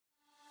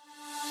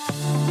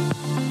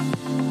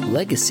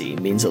Legacy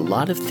means a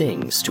lot of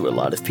things to a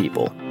lot of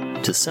people.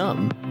 To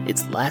some,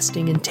 it's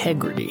lasting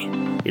integrity.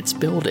 It's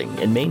building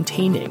and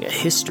maintaining a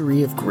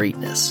history of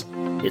greatness.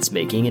 It's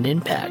making an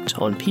impact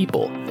on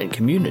people and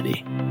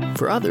community.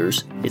 For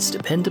others, it's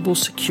dependable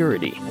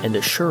security and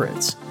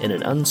assurance in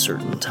an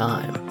uncertain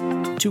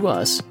time. To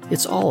us,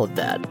 it's all of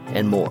that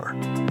and more.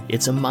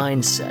 It's a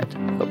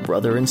mindset, a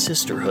brother and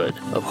sisterhood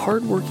of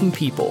hardworking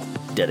people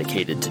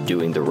dedicated to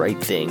doing the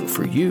right thing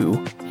for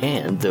you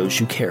and those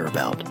you care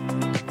about.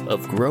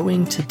 Of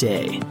growing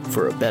today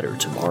for a better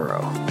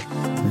tomorrow.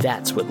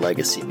 That's what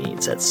legacy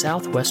means at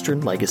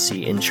Southwestern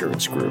Legacy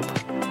Insurance Group.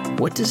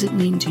 What does it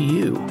mean to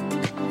you?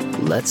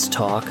 Let's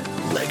talk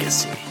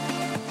legacy.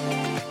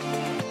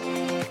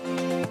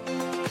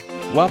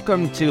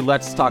 Welcome to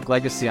Let's Talk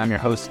Legacy. I'm your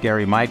host,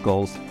 Gary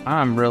Michaels.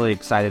 I'm really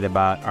excited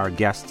about our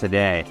guest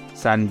today.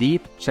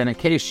 Sandeep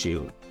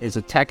Chennakeshu is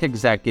a tech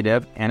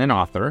executive and an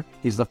author.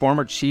 He's the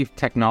former chief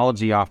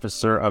technology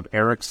officer of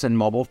Ericsson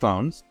Mobile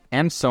Phones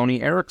and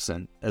Sony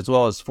Ericsson, as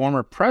well as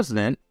former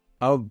president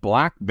of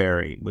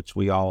BlackBerry, which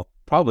we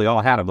probably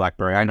all had a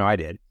BlackBerry. I know I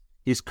did.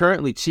 He's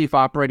currently chief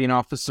operating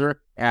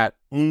officer at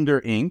Under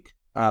Inc.,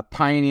 a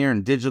pioneer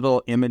in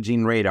digital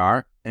imaging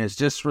radar, and has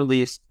just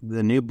released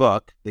the new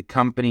book, The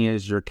Company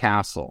is Your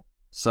Castle.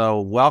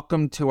 So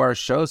welcome to our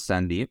show,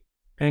 Sandeep.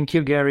 Thank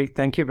you, Gary.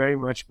 Thank you very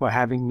much for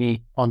having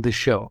me on the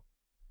show.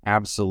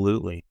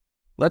 Absolutely.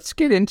 Let's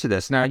get into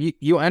this. Now,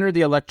 you entered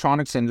the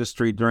electronics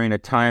industry during a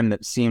time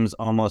that seems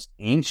almost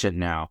ancient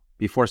now,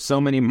 before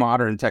so many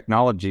modern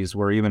technologies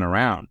were even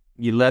around.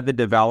 You led the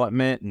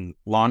development and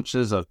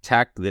launches of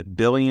tech that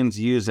billions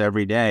use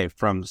every day,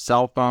 from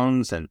cell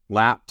phones and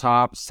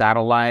laptops,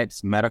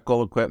 satellites,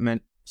 medical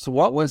equipment. So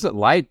what was it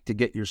like to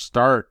get your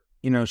start,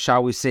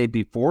 shall we say,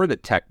 before the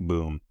tech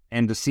boom,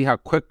 and to see how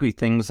quickly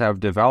things have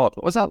developed?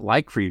 What was that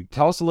like for you?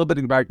 Tell us a little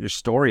bit about your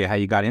story, how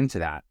you got into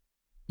that.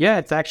 Yeah,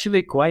 it's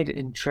actually quite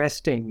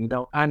interesting.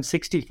 I'm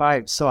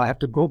 65, so I have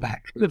to go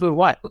back a little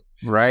while.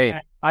 Right.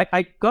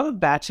 I got a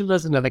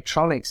bachelor's in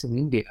electronics in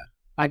India.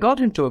 I got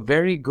into a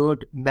very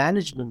good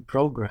management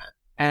program,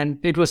 and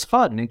it was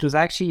fun. It was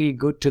actually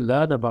good to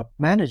learn about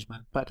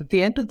management. But at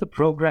the end of the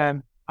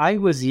program, I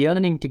was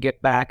yearning to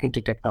get back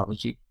into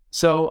technology.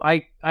 So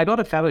I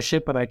got a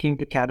fellowship and I came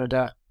to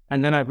Canada,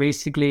 and then I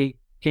basically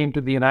came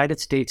to the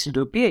United States to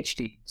do a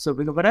PhD. So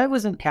when I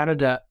was in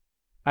Canada,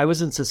 I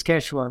was in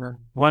Saskatchewan, and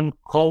one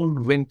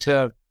cold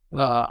winter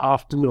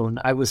afternoon,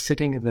 I was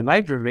sitting in the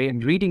library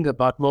and reading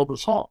about mobile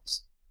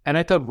phones. And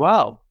I thought,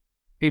 wow,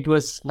 it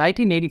was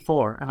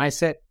 1984. And I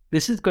said,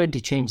 this is going to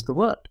change the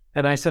world.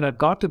 And I said, I've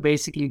got to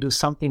basically do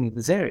something in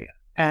this area.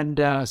 And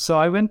so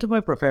I went to my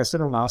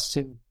professor and asked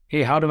him,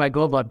 hey, how do I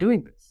go about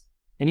doing this?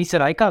 And he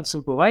said, I can't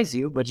supervise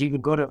you, but you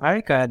can go to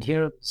America and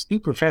here are two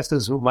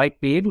professors who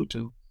might be able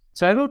to.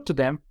 So I wrote to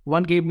them.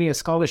 One gave me a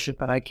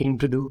scholarship and I came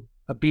to do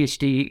a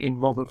PhD in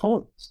mobile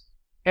phones.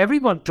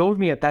 Everyone told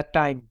me at that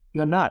time,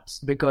 you're nuts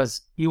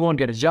because you won't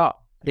get a job.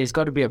 There's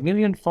got to be 1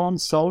 million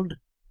phones sold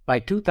by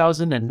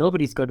 2000 and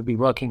nobody's going to be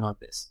working on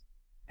this.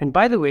 And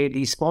by the way,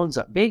 these phones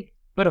are big,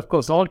 but of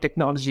course all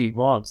technology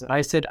evolves. And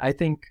I said, I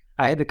think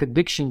I had the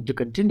conviction to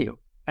continue.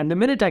 And the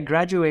minute I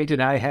graduated,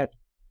 I had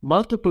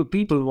multiple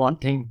people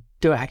wanting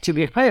to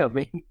actually hire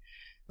me.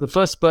 The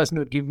first person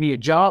would give me a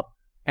job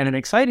and an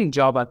exciting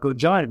job I could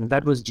join, and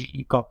that was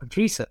GE Corporate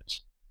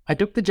Research. I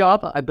took the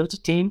job, I built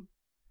a team,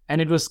 and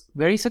it was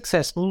very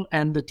successful,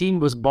 and the team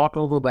was bought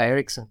over by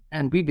Ericsson,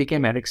 and we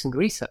became Ericsson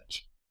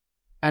Research.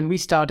 And we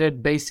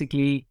started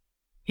basically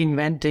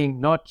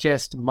inventing not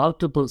just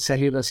multiple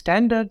cellular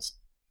standards,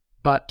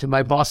 but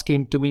my boss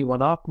came to me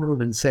one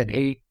afternoon and said,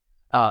 hey,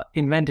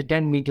 invent a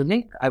 10-meter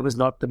link. I was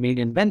not the main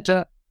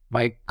inventor.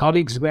 My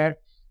colleagues were,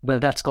 but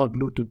that's called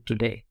Bluetooth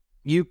today.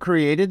 You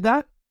created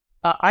that?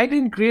 I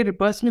didn't create it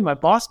personally. My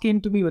boss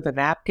came to me with a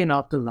napkin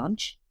after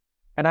lunch,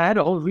 and I had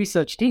a whole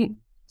research team.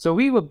 So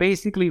we were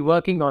basically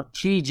working on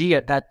 3G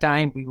at that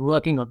time. We were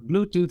working on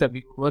Bluetooth, and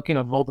we were working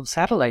on mobile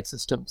satellite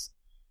systems.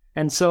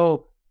 And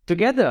so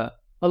together,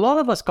 a lot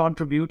of us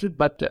contributed,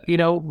 but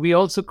we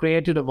also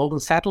created a mobile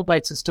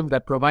satellite system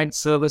that provides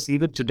service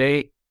even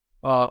today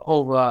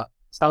over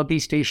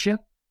Southeast Asia.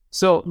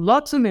 So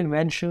lots of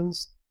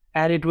inventions,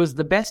 and it was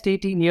the best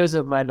 18 years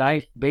of my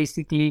life,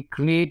 basically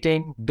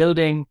creating,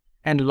 building,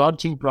 and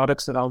launching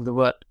products around the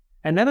world.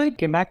 And then I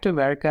came back to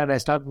America and I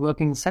started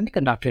working in the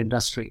semiconductor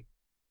industry.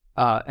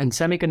 And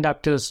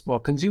semiconductors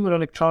for consumer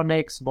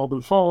electronics,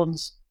 mobile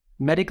phones,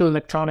 medical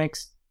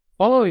electronics,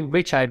 following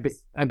which I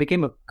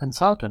became a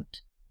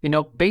consultant.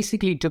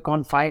 Basically took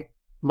on 5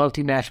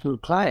 multinational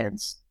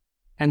clients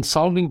and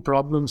solving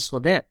problems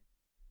for them.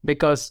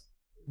 Because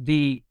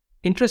the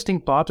interesting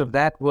part of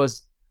that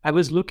was I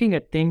was looking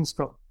at things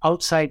from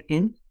outside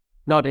in,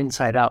 not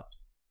inside out.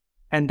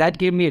 And that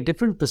gave me a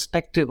different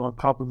perspective on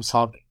problem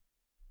solving.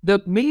 The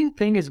main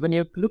thing is when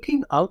you're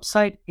looking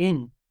outside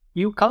in,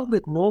 you come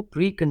with no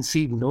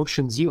preconceived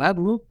notions. You have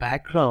no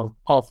background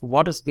of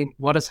what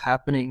is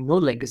happening, no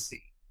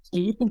legacy. So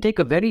you can take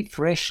a very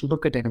fresh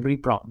look at every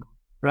problem,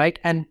 right?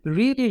 And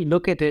really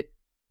look at it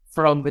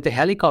from with a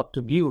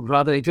helicopter view.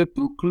 Rather, if you're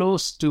too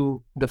close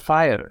to the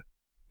fire,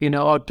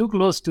 or too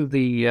close to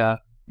the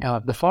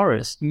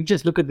forest, you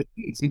just look at the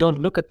trees. You don't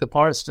look at the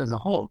forest as a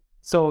whole.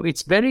 So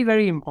it's very,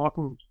 very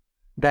important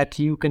that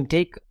you can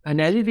take an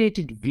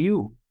elevated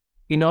view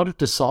in order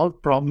to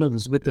solve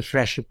problems with a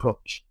fresh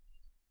approach.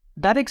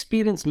 That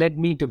experience led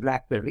me to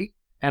BlackBerry,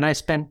 and I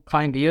spent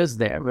 5 years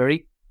there,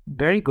 very,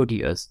 very good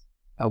years,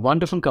 a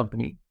wonderful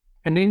company.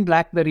 And in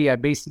BlackBerry, I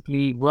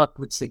basically worked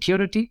with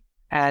security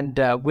and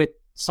with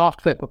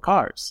software for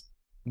cars.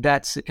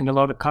 That's in a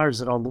lot of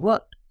cars around the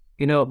world.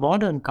 A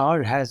modern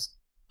car has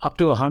up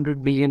to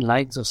 100 million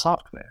lines of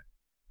software,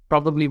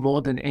 probably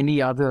more than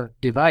any other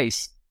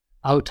device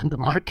out in the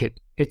market.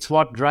 It's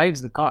what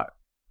drives the car.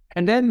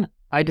 And then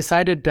I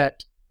decided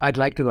that I'd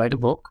like to write a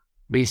book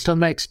based on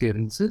my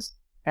experiences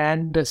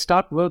and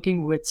start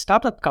working with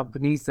startup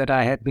companies that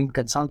I had been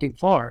consulting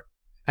for.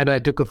 And I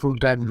took a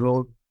full-time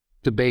role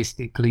to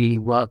basically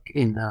work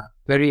in a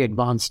very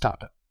advanced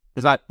startup.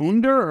 Is that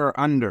under or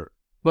under?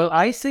 Well,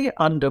 I say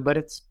under, but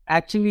it's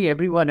actually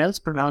everyone else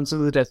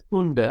pronounces it as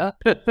under.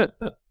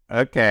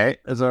 Okay.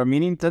 Is there a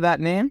meaning to that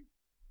name?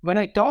 When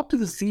I talked to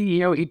the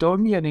CEO, he told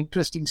me an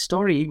interesting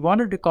story. He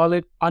wanted to call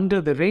it Under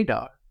the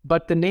Radar,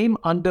 but the name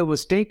Under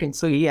was taken,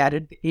 so he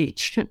added the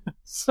H.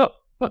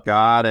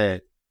 Got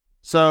it.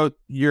 So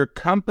your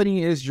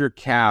company is your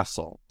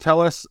castle.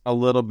 Tell us a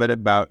little bit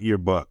about your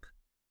book.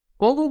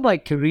 Over my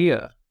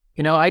career,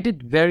 I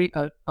did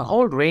a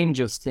whole range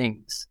of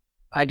things.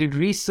 I did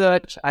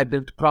research, I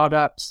built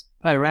products,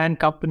 I ran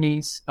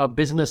companies or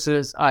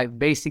businesses, I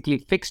basically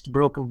fixed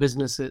broken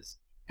businesses.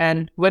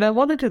 And when I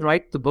wanted to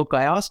write the book,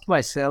 I asked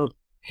myself,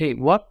 hey,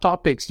 what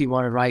topics do you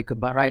want to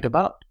write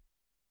about?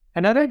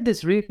 And I read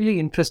this really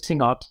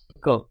interesting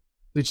article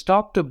which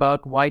talked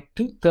about why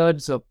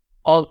 2/3 of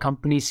all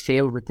companies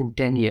fail within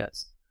 10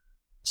 years.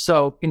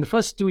 So in the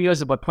first 2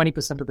 years, about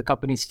 20% of the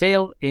companies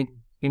fail.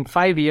 In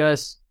 5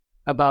 years,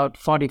 about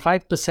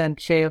 45%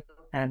 fail.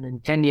 And in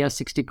 10 years,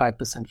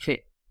 65% fail.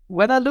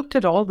 When I looked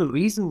at all the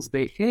reasons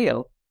they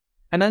fail,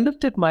 and I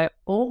looked at my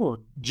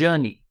own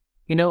journey,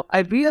 I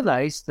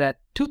realized that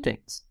two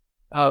things.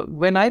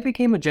 When I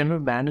became a general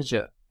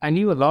manager, I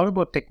knew a lot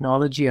about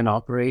technology and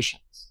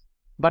operations,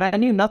 but I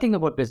knew nothing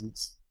about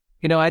business.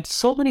 I had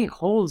so many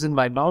holes in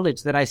my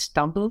knowledge that I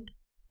stumbled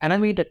and I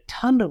made a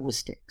ton of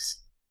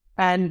mistakes.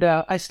 And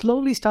I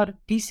slowly started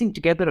piecing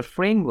together a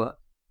framework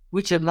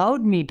which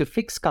allowed me to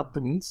fix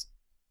companies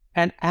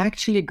and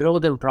actually grow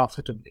them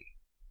profitably.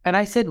 And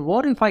I said,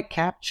 what if I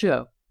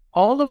capture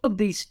all of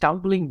these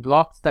stumbling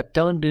blocks that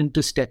turned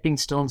into stepping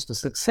stones to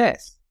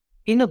success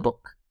in a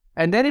book?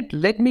 And then it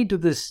led me to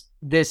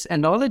this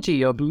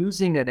analogy of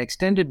using an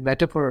extended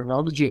metaphor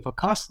analogy of a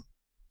castle.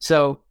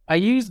 So I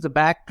used the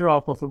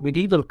backdrop of a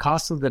medieval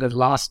castle that had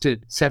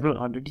lasted several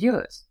hundred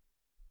years.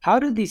 How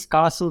did these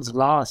castles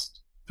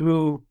last?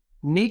 Through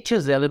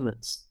nature's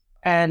elements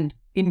and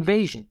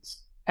invasions.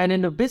 And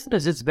in a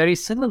business, it's very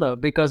similar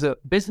because a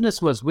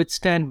business must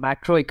withstand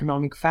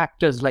macroeconomic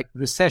factors like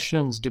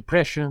recessions,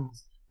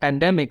 depressions,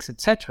 pandemics,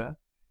 etc.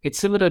 It's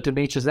similar to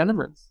nature's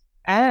elements.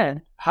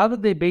 And how do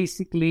they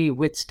basically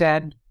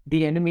withstand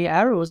the enemy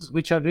arrows,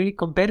 which are really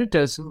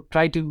competitors who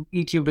try to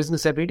eat your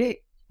business every day?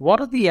 What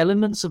are the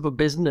elements of a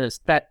business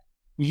that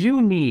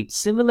you need,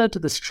 similar to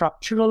the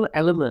structural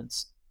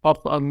elements of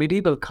a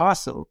medieval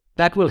castle,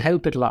 that will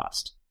help it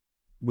last?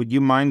 Would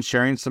you mind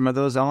sharing some of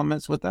those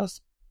elements with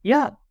us?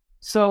 Yeah.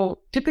 So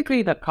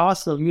typically in a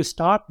castle, you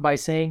start by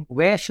saying,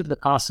 where should the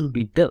castle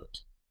be built?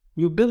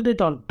 You build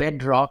it on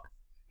bedrock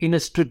in a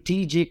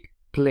strategic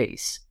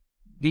place.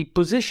 The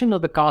position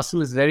of the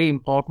castle is very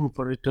important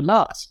for it to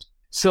last.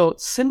 So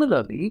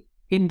similarly,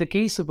 in the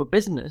case of a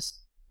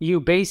business, you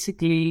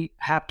basically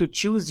have to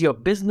choose your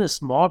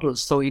business model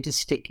so it is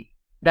sticky.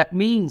 That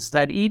means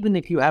that even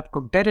if you have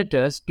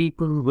competitors,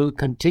 people will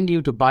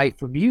continue to buy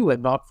from you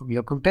and not from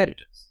your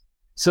competitors.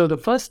 So the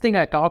first thing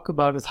I talk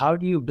about is how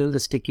do you build a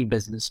sticky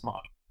business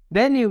model?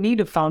 Then you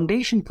need a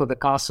foundation for the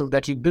castle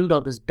that you build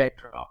on this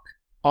bedrock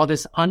or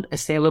this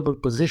unassailable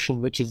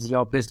position, which is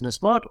your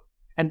business model.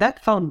 And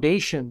that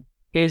foundation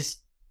is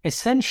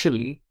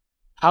essentially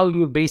how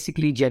you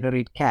basically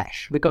generate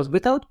cash. Because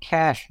without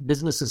cash,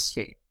 businesses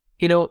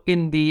fail.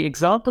 In the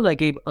example I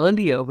gave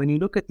earlier, when you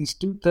look at these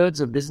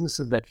 2/3 of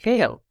businesses that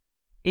fail,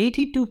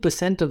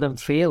 82% of them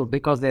fail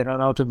because they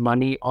run out of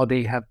money or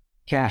they have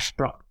cash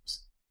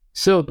problems.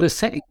 So the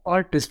second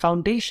part is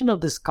foundation of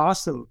this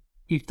castle.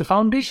 If the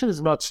foundation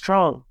is not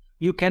strong,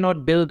 you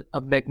cannot build a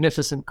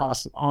magnificent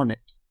castle on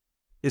it.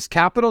 Is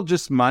capital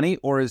just money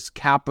or is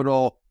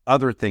capital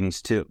other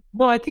things too?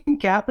 Well, I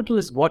think capital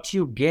is what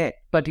you get,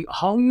 but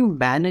how you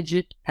manage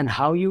it and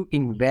how you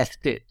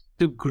invest it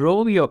to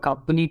grow your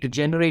company to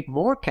generate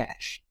more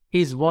cash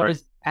is what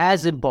is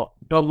as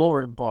important or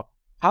more important.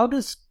 How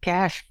does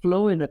cash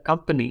flow in a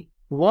company?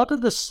 What are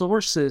the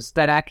sources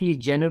that actually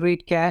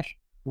generate cash?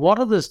 What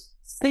are the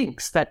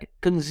things that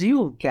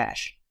consume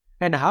cash?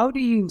 And how do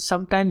you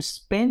sometimes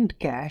spend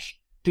cash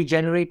to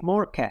generate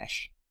more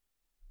cash?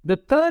 The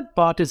third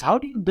part is how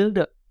do you build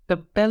a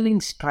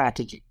compelling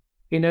strategy?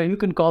 You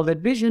can call that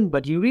vision,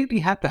 but you really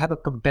have to have a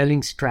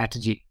compelling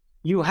strategy.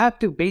 You have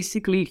to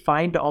basically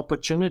find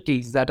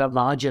opportunities that are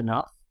large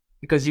enough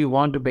because you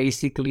want to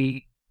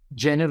basically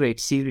generate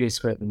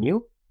serious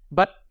revenue.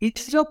 But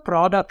is your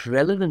product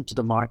relevant to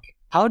the market?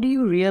 How do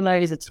you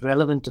realize it's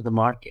relevant to the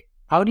market?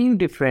 How do you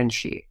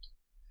differentiate?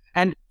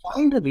 And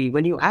finally,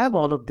 when you have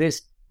all of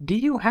this, do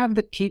you have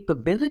the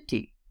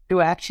capability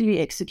to actually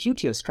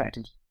execute your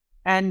strategy?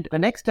 And the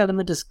next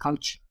element is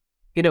culture.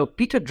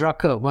 Peter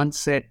Drucker once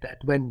said that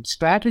when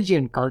strategy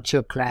and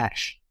culture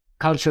clash,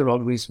 culture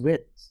always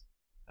wins.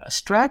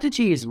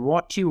 Strategy is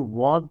what you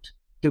want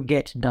to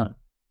get done,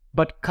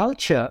 but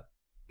culture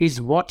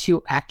is what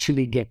you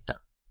actually get done.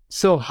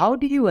 So how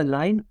do you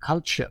align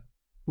culture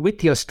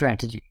with your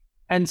strategy?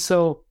 And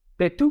so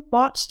there are two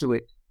parts to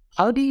it.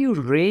 How do you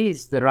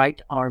raise the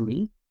right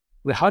army?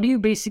 How do you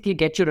basically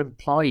get your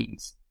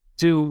employees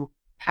to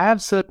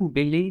have certain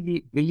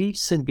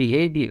beliefs and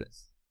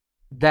behaviors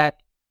that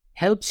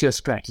helps your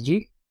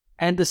strategy?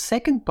 And the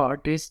second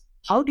part is,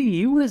 how do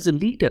you as a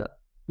leader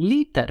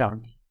lead that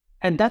army?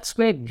 And that's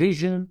where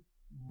vision,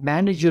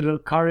 managerial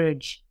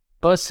courage,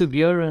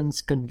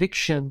 perseverance,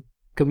 conviction,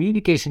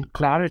 communication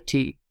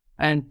clarity,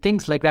 and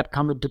things like that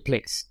come into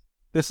place.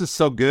 This is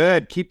so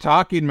good. Keep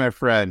talking, my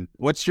friend.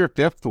 What's your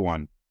fifth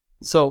one?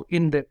 So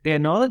in the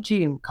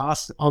analogy on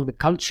the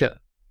culture,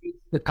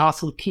 the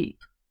castle keep.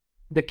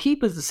 The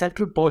keep is the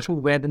central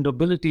portion where the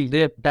nobility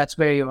lived. That's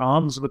where your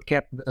arms were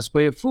kept. That's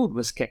where your food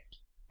was kept.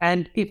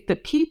 And if the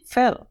keep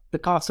fell, the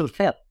castle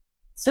fell.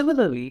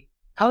 Similarly,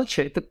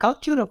 culture. If the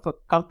culture of a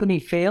company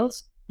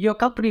fails, your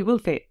company will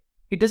fail.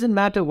 It doesn't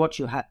matter what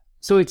you have.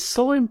 So it's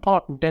so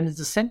important, and it's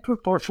the central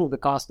portion of the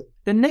castle.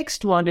 The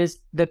next one is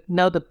that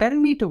now the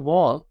perimeter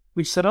wall,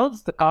 which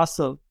surrounds the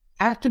castle,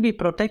 have to be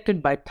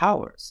protected by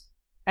towers.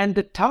 And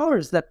the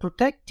towers that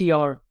protect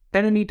your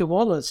perimeter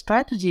wall or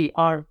strategy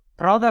are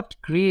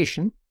product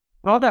creation,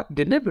 product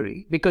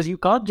delivery, because you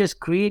can't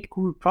just create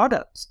cool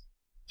products.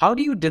 How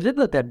do you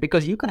deliver them?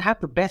 Because you can have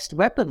the best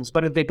weapons,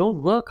 but if they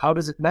don't work, how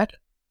does it matter?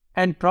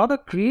 And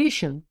product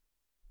creation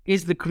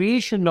is the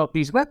creation of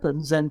these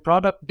weapons, and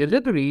product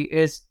delivery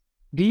is,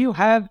 do you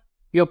have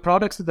your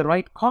products at the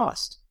right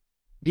cost?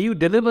 Do you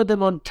deliver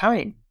them on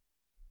time?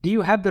 Do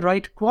you have the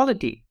right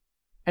quality?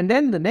 And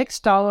then the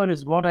next tower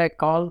is what I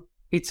call,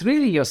 it's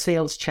really your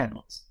sales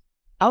channels.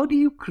 How do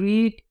you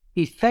create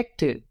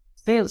effective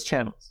sales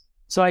channels?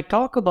 So I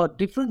talk about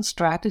different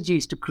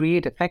strategies to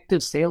create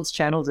effective sales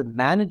channels and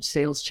manage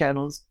sales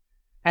channels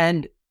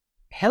and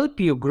help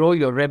you grow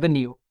your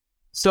revenue.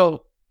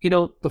 So,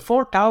 the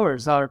four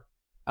towers are,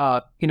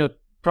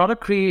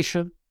 product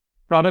creation,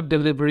 product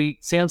delivery,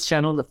 sales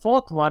channel. The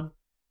fourth one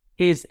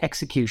is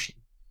execution.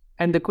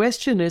 And the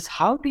question is,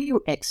 how do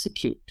you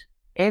execute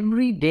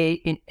every day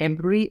in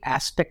every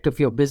aspect of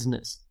your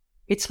business?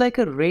 It's like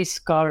a race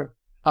car,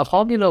 a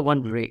Formula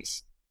One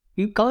race.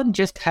 You can't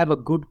just have a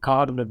good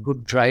car and a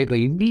good driver.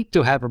 You need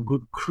to have a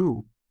good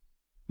crew.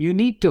 You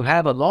need to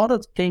have a lot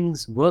of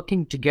things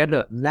working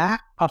together.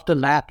 Lap after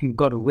lap, you've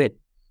got to win.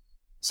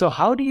 So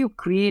how do you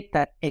create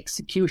that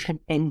execution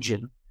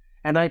engine?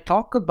 And I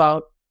talk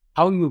about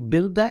how you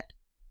build that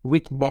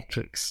with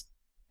metrics.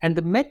 And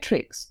the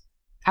metrics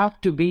have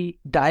to be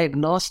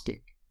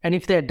diagnostic. And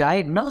if they're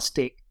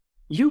diagnostic,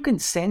 you can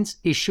sense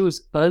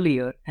issues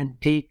earlier and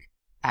take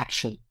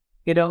action.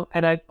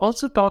 And I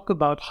also talk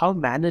about how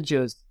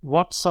managers,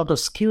 what sort of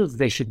skills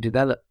they should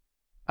develop.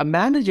 A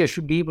manager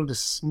should be able to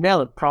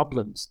smell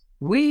problems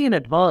way in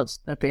advance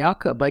that they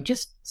occur by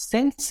just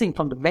sensing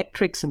from the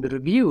metrics and the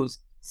reviews,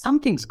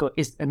 something's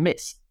is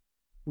amiss.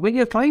 When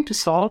you're trying to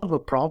solve a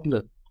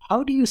problem,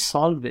 how do you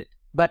solve it?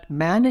 But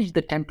manage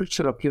the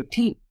temperature of your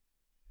team.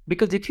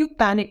 Because if you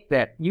panic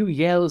that, you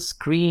yell,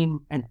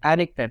 scream, and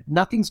panic that,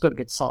 nothing's going to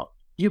get solved.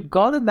 You've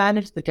got to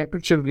manage the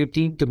temperature of your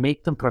team to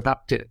make them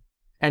productive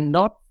and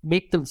not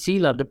make them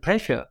feel under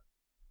pressure,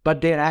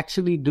 but they're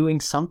actually doing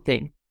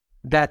something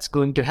that's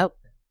going to help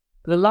them.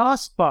 The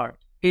last part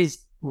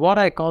is what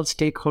I call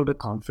stakeholder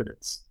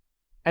confidence.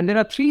 And there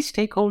are three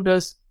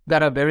stakeholders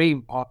that are very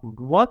important.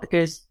 One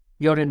is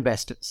your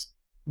investors.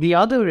 The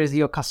other is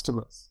your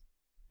customers.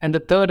 And the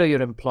third are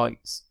your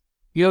employees.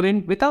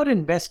 Without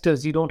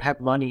investors, you don't have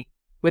money.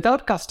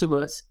 Without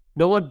customers,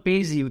 no one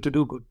pays you to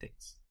do good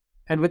things.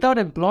 And without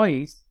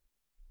employees,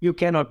 you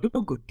cannot do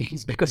good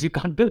things because you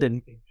can't build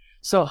anything.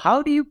 So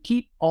how do you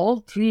keep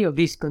all three of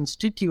these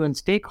constituent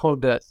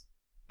stakeholders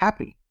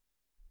happy?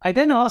 I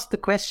then ask the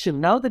question,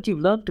 now that you've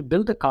learned to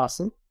build a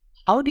castle,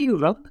 how do you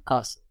run the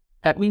castle?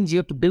 That means you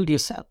have to build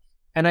yourself.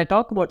 And I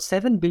talk about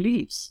 7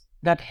 beliefs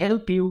that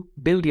help you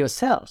build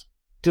yourself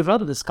to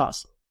run this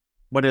castle.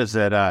 What is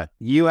it?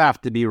 You have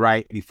to be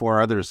right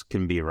before others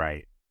can be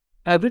right.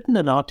 I've written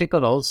an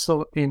article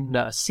also in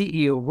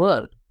CEO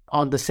World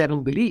on the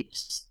 7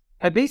 beliefs.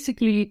 I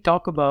basically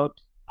talk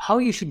about how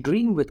you should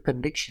dream with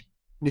conviction.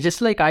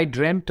 Just like I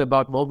dreamt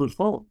about mobile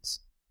phones.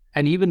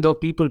 And even though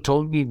people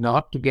told me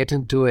not to get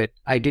into it,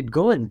 I did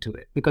go into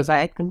it because I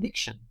had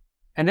conviction.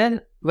 And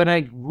then when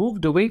I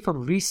moved away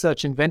from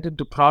research and went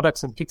into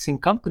products and fixing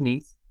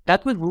companies,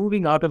 that was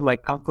moving out of my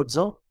comfort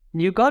zone.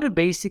 You got to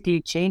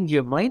basically change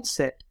your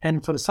mindset.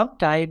 And for some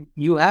time,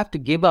 you have to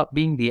give up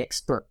being the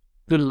expert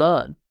to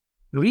learn,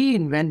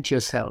 reinvent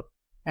yourself,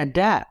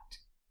 adapt.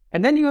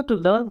 And then you have to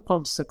learn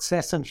from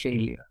success and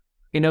failure.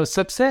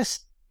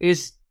 Success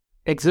is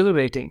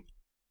exhilarating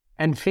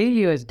and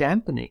failure is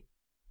dampening.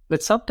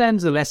 But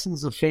sometimes the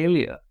lessons of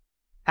failure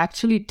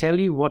actually tell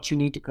you what you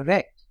need to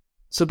correct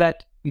so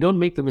that you don't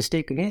make the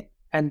mistake again.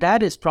 And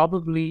that is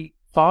probably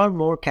far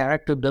more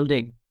character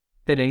building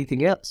than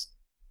anything else.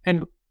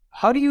 And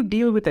how do you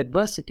deal with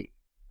adversity?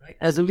 Right?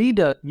 As a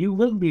leader, you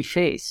will be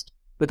faced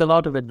with a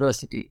lot of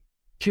adversity.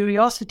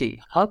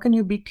 Curiosity. How can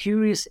you be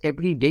curious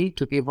every day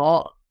to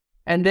evolve?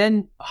 And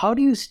then how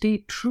do you stay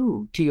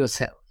true to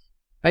yourself?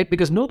 Right?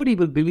 Because nobody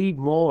will believe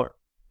more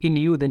in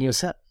you than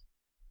yourself.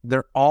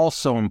 They're all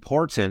so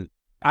important.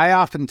 I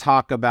often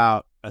talk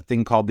about a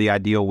thing called the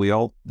ideal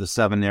wheel, the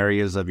 7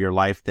 areas of your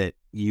life that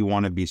you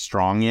want to be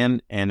strong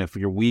in. And if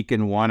you're weak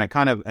in one, I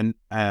kind of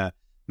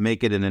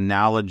make it an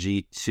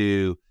analogy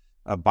to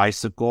a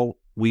bicycle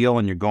wheel,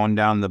 and you're going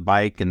down the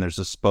bike and there's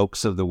the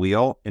spokes of the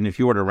wheel. And if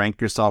you were to rank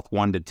yourself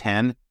 1 to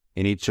 10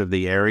 in each of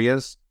the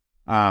areas,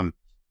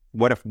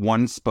 what if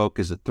one spoke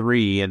is a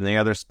 3 and the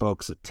other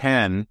spoke's a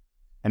 10?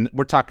 And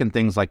we're talking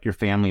things like your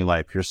family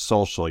life, your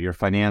social, your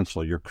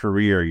financial, your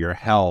career, your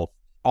health,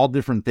 all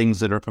different things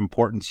that are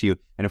important to you.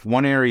 And if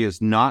one area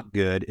is not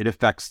good, it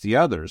affects the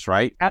others,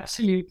 right?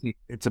 Absolutely.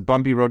 It's a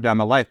bumpy road down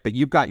the life, but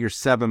you've got your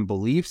 7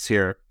 beliefs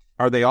here.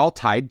 Are they all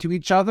tied to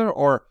each other?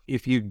 Or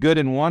if you're good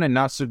in one and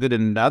not so good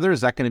in another,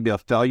 is that going to be a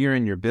failure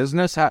in your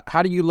business?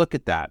 How do you look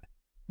at that?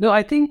 No,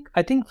 I think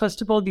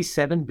first of all, these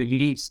 7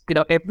 beliefs,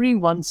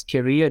 everyone's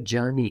career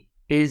journey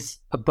is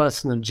a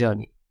personal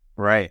journey.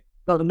 Right.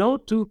 Well, no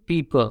 2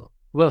 people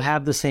will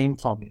have the same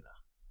formula,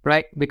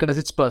 right? Because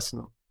it's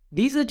personal.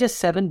 These are just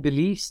 7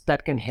 beliefs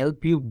that can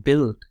help you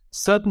build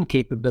certain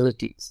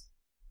capabilities.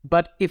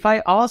 But if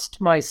I asked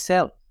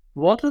myself,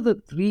 what are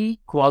the 3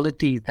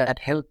 qualities that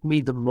help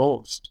me the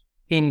most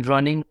in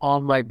running all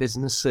my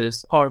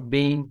businesses or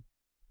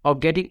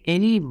getting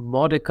any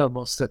modicum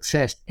of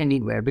success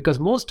anywhere? Because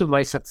most of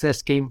my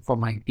success came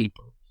from my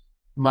people,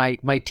 my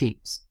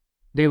teams.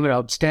 They were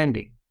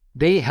outstanding.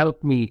 They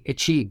helped me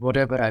achieve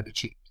whatever I've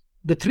achieved.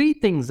 The 3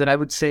 things that I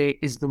would say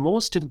is the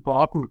most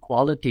important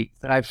quality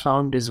that I've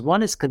found is,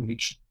 one is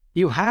conviction.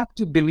 You have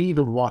to believe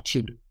in what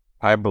you do.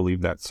 I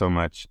believe that so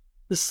much.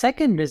 The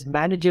second is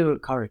managerial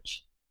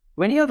courage.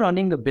 When you're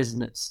running a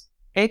business,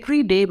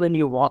 every day when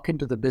you walk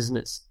into the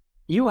business,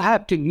 you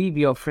have to leave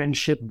your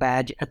friendship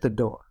badge at the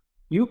door.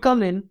 You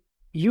come in,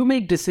 you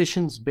make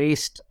decisions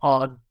based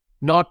on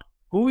not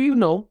who you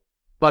know,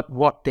 but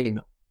what they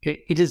know.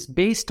 Okay? It is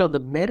based on the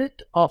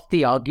merit of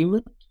the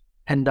argument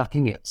and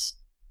nothing else.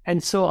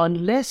 And so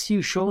unless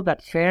you show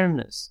that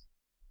fairness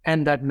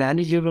and that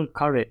managerial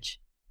courage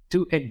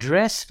to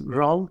address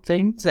wrong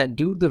things and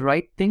do the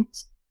right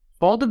things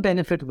for the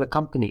benefit of the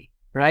company,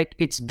 right,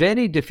 it's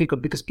very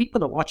difficult because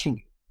people are watching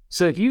you.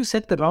 So if you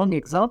set the wrong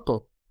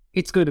example,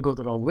 it's going to go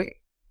the wrong way.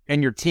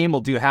 And your team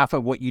will do half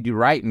of what you do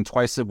right and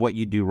twice of what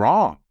you do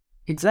wrong.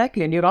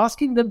 Exactly. And you're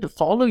asking them to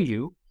follow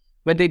you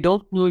when they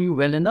don't know you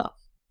well enough.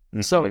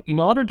 Mm-hmm. So in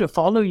order to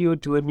follow you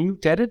to a new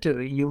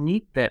territory, you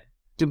need them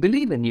to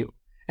believe in you.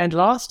 And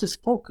last is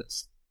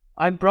focus.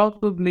 I'm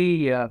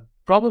probably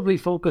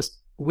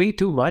focused way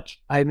too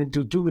much. I'm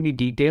into too many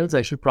details.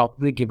 I should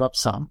probably give up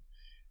some.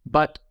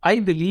 But I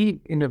believe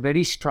in a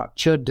very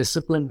structured,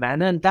 disciplined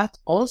manner. And that's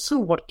also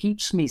what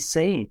keeps me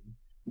sane.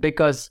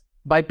 Because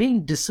by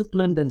being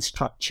disciplined and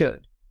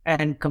structured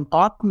and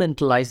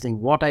compartmentalizing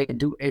what I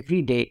do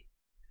every day,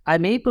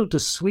 I'm able to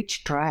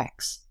switch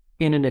tracks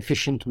in an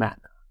efficient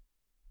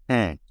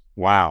manner.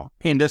 Wow.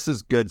 And this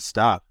is good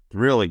stuff.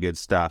 Really good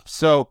stuff.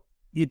 So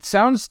it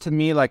sounds to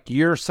me like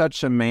you're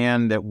such a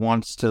man that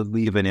wants to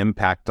leave an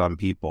impact on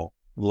people.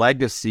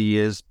 Legacy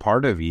is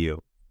part of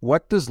you.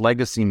 What does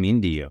legacy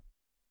mean to you?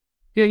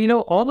 Yeah,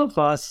 all of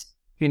us,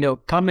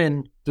 come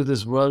into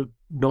this world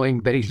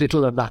knowing very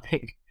little or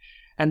nothing.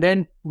 And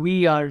then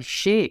we are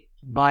shaped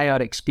by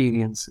our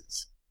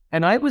experiences.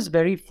 And I was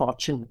very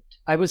fortunate.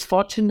 I was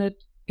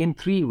fortunate in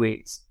 3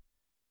 ways.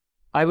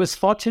 I was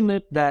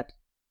fortunate that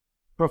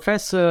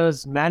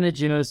professors,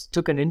 managers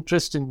took an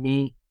interest in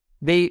me.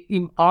 They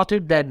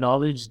imparted their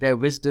knowledge, their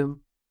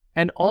wisdom,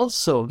 and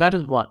also that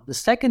is one. The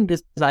second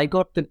is I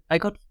got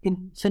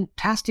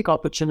fantastic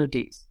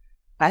opportunities.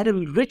 I had a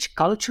rich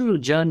cultural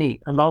journey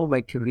along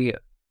my career.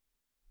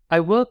 I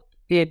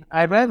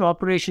ran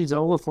operations in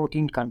over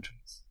 14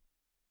 countries.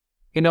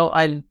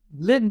 I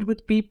lived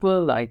with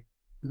people. I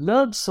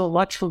learned so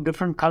much from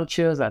different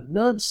cultures. I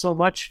learned so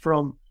much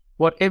from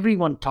what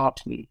everyone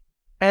taught me.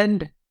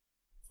 And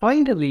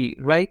finally,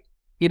 right,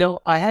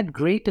 I had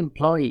great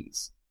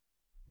employees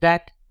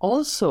that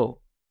also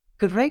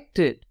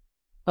corrected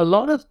a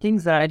lot of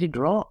things that I did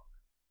wrong.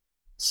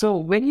 So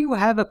when you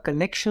have a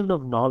collection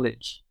of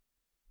knowledge,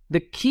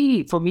 the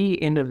key for me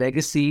in a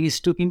legacy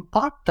is to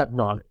impart that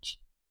knowledge,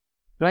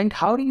 right?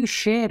 How do you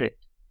share it?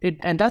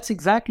 And that's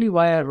exactly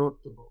why I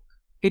wrote the book.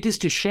 It is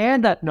to share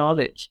that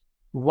knowledge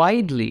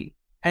widely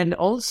and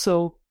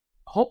also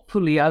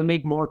hopefully I'll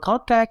make more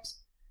contacts.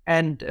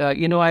 And,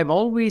 I've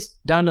always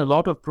done a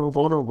lot of pro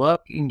bono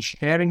work in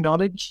sharing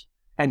knowledge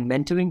and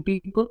mentoring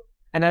people.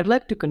 And I'd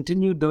like to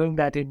continue doing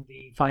that in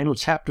the final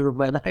chapter of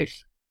my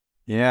life.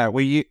 Yeah,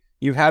 well,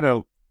 you've had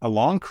a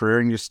long career,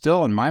 and you're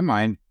still, in my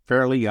mind,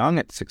 fairly young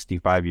at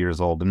 65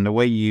 years old. And the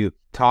way you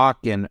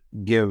talk and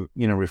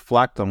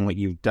reflect on what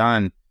you've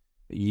done,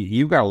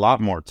 you've got a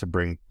lot more to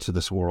bring to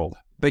this world.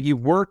 But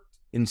you've worked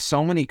in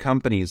so many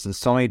companies in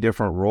so many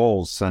different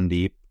roles,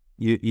 Sandeep.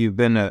 You've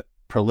been a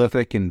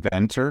prolific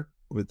inventor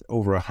with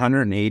over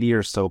 180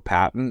 or so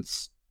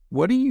patents.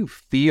 What do you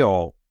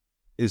feel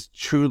is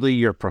truly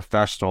your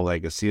professional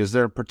legacy? Is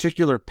there a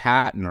particular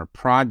patent or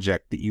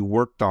project that you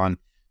worked on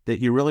that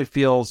you really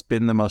feel has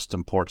been the most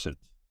important?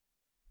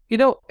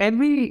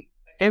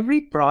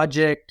 Every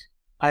project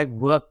I've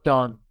worked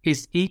on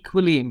is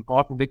equally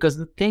important, because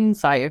the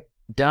things I have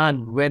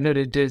done, whether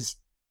it is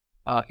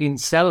in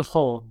cell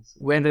phones,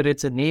 whether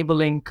it's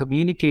enabling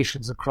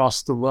communications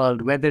across the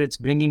world, whether it's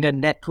bringing a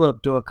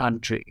network to a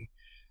country,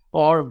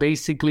 or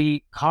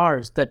basically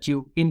cars that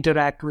you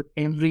interact with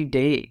every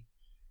day,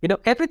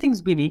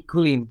 everything's been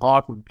equally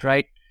important,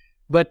 right?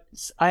 But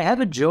I have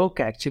a joke,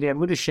 actually. I'm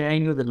going to share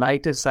you the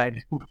lighter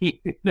side.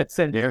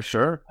 Yeah,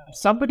 sure.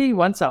 Somebody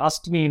once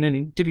asked me in an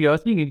interview, I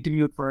was being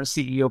interviewed for a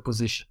CEO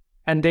position,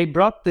 and they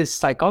brought this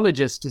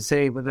psychologist to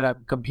say whether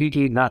I'm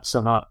completely nuts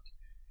or not.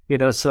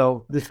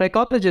 So the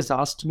psychologist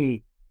asked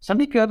me,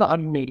 Sandeep, you have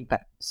 180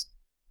 patents.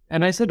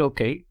 And I said,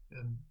 okay,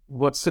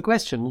 what's the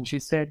question? And she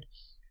said,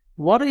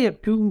 what are your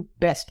 2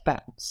 best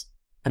patents?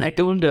 And I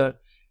told her,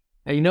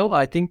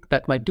 I think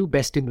that my 2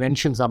 best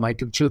inventions are my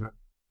 2 children.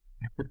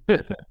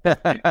 And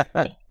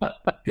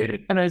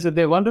I said,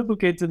 they're wonderful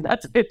kids, and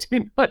that's it.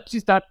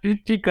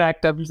 She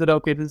cracked up and said,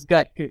 okay, this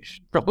guy is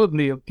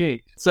probably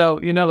okay. So,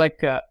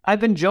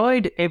 I've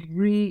enjoyed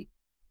every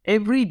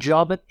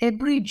job, and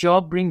every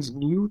job brings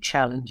new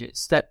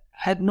challenges that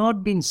had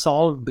not been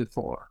solved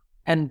before.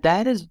 And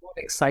that is what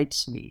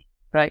excites me,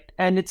 right?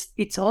 And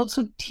it's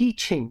also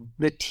teaching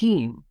the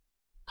team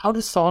how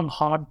to solve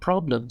hard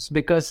problems,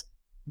 because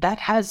that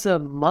has a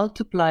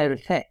multiplier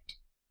effect.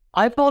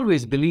 I've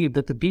always believed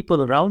that the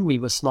people around me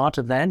were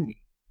smarter than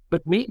me,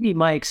 but maybe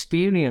my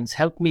experience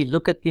helped me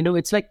look at,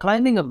 it's like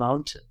climbing a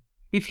mountain.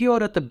 If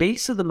you're at the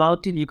base of the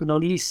mountain, you can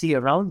only see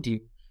around you.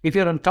 If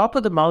you're on top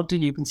of the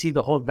mountain, you can see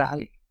the whole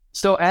valley.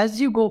 So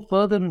as you go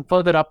further and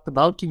further up the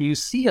mountain, you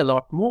see a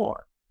lot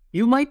more.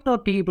 You might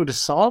not be able to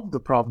solve the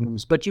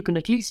problems, but you can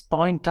at least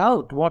point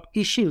out what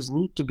issues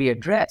need to be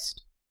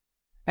addressed.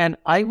 And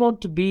I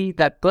want to be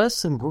that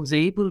person who's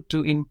able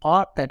to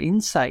impart that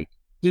insight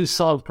to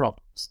solve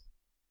problems.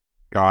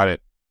 Got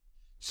it.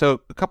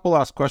 So a couple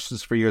last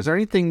questions for you. Is there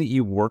anything that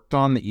you worked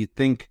on that you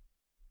think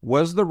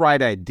was the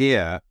right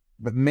idea,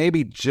 but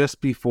maybe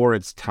just before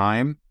its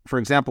time? For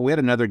example, we had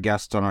another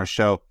guest on our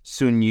show,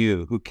 Sun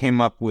Yu, who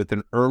came up with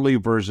an early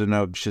version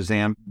of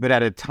Shazam, but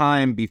at a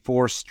time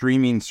before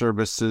streaming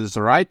services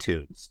or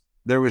iTunes.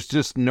 There was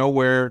just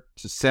nowhere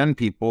to send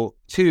people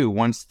to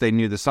once they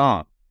knew the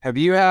song. Have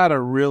you had a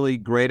really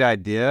great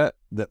idea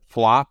that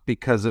flopped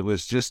because it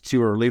was just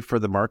too early for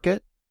the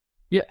market?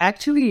 Yeah,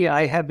 actually,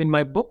 I have in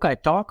my book, I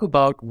talk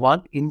about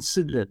one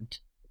incident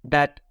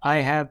that I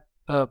have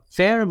a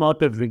fair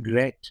amount of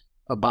regret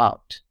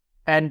about.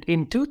 And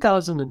in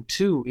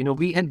 2002,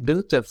 we had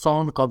built a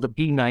phone called the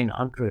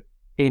P900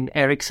 in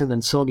Ericsson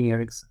and Sony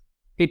Ericsson.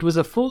 It was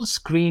a full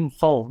screen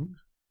phone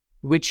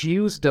which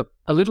used a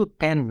little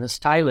pen, a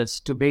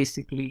stylus, to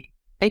basically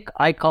pick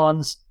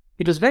icons.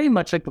 It was very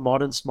much like the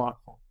modern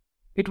smartphone.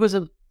 It was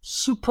a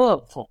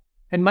superb phone.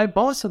 And my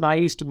boss and I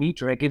used to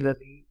meet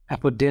regularly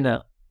for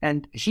dinner.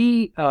 And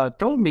he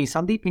told me,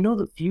 Sandeep,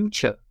 the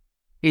future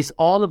is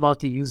all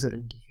about the user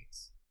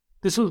interface.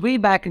 This was way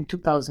back in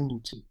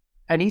 2002.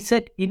 And he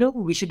said,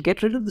 we should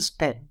get rid of this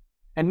pen,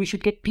 and we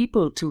should get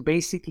people to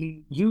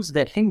basically use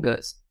their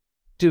fingers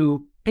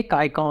to pick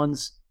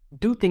icons,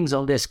 do things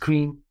on their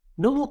screen,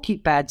 no more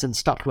keypads and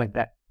stuff like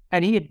that.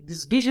 And he had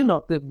this vision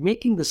of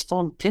making this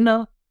phone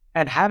thinner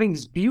and having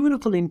this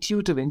beautiful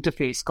intuitive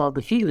interface called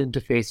the Feel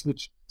interface,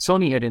 which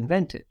Sony had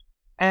invented.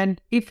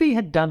 And if he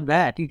had done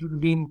that, it would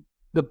have been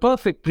the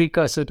perfect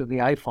precursor to the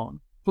iPhone.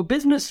 For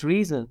business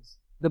reasons,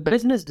 the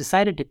business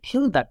decided to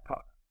kill that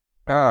product.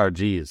 Oh,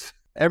 geez.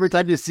 Every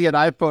time you see an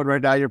iPhone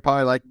right now, you're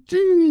probably like,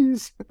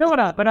 geez. No,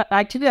 but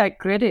actually I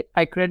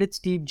credit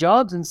Steve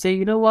Jobs and say,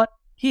 you know what?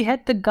 He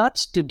had the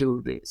guts to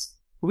do this.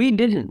 We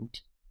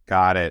didn't.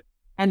 Got it.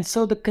 And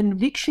so the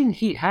conviction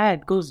he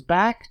had goes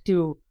back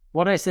to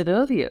what I said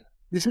earlier.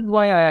 This is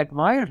why I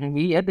admire him.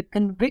 He had the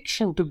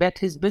conviction to bet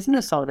his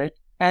business on it.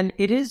 And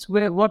it is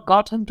what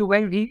got him to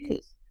where he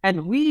is.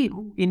 And we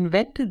who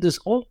invented this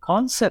whole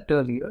concept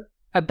earlier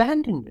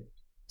abandoned it.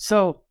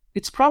 So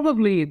it's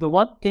probably the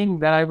one thing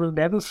that I will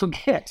never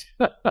forget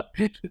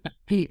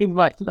in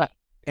my life.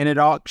 And it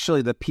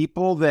actually, the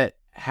people that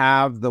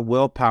have the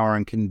willpower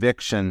and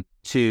conviction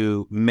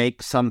to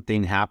make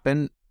something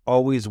happen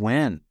always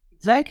win.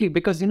 Exactly,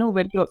 because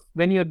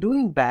when you're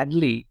doing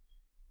badly,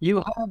 you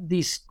have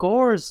these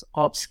scores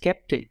of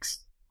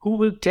skeptics who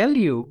will tell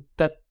you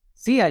that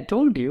see, I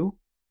told you.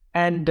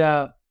 And,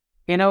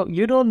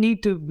 you don't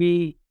need to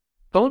be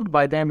told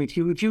by them. If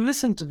you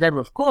listen to them,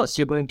 of course,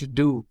 you're going to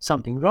do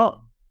something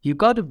wrong. You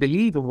got to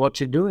believe in what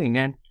you're doing.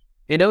 And,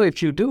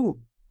 if you do,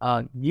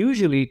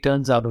 usually it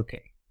turns out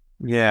okay.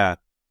 Yeah.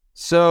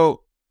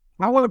 So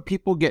how would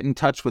people get in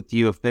touch with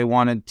you if they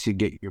wanted to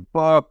get your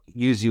book,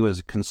 use you as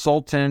a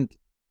consultant,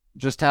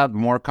 just have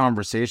more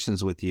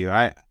conversations with you?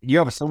 You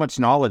have so much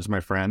knowledge, my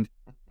friend.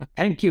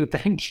 Thank you,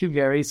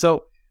 Gary.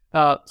 So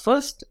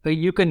first,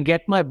 you can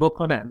get my book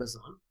on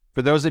Amazon.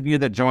 For those of you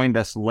that joined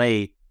us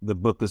late, the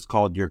book is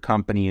called Your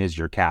Company is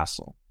Your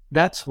Castle.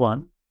 That's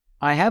one.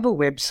 I have a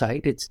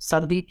website. It's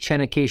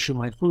Chennakeshu,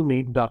 my full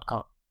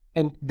name.com.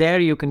 And there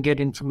you can get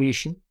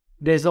information.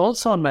 There's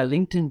also on my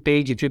LinkedIn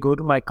page, if you go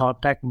to my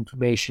contact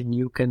information,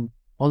 you can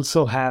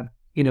also have,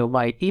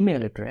 my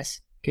email address.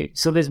 Okay.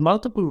 So there's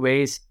multiple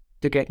ways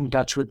to get in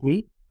touch with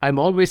me. I'm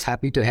always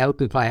happy to help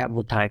if I have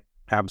more time.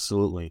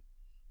 Absolutely.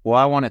 Well,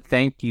 I want to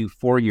thank you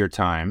for your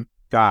time.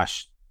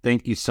 Gosh,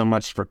 thank you so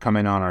much for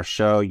coming on our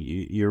show.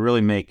 You're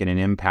really making an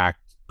impact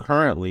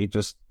currently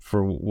just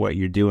for what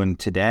you're doing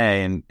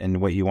today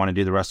and what you want to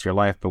do the rest of your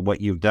life. But what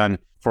you've done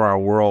for our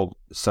world,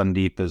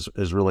 Sandeep,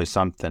 is really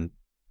something.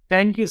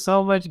 Thank you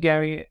so much,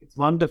 Gary. It's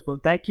wonderful.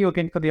 Thank you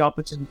again for the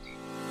opportunity.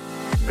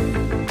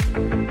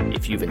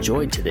 If you've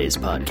enjoyed today's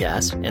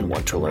podcast and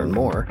want to learn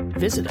more,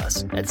 visit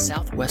us at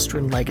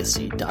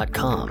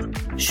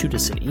southwesternlegacy.com. Shoot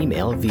us an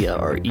email via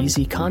our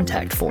easy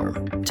contact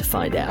form to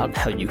find out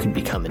how you can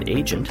become an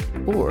agent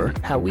or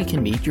how we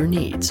can meet your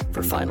needs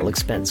for final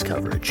expense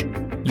coverage.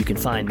 You can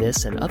find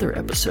this and other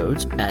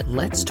episodes at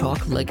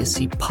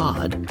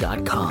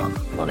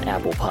letstalklegacypod.com on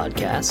Apple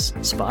Podcasts,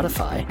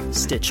 Spotify,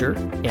 Stitcher,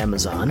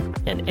 Amazon,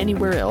 and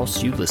anywhere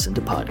else you listen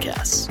to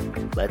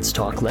podcasts. Let's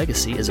Talk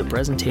Legacy is a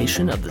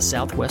presentation of the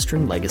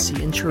Southwestern Legacy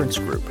Insurance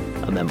Group,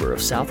 a member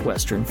of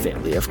Southwestern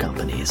Family of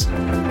Companies.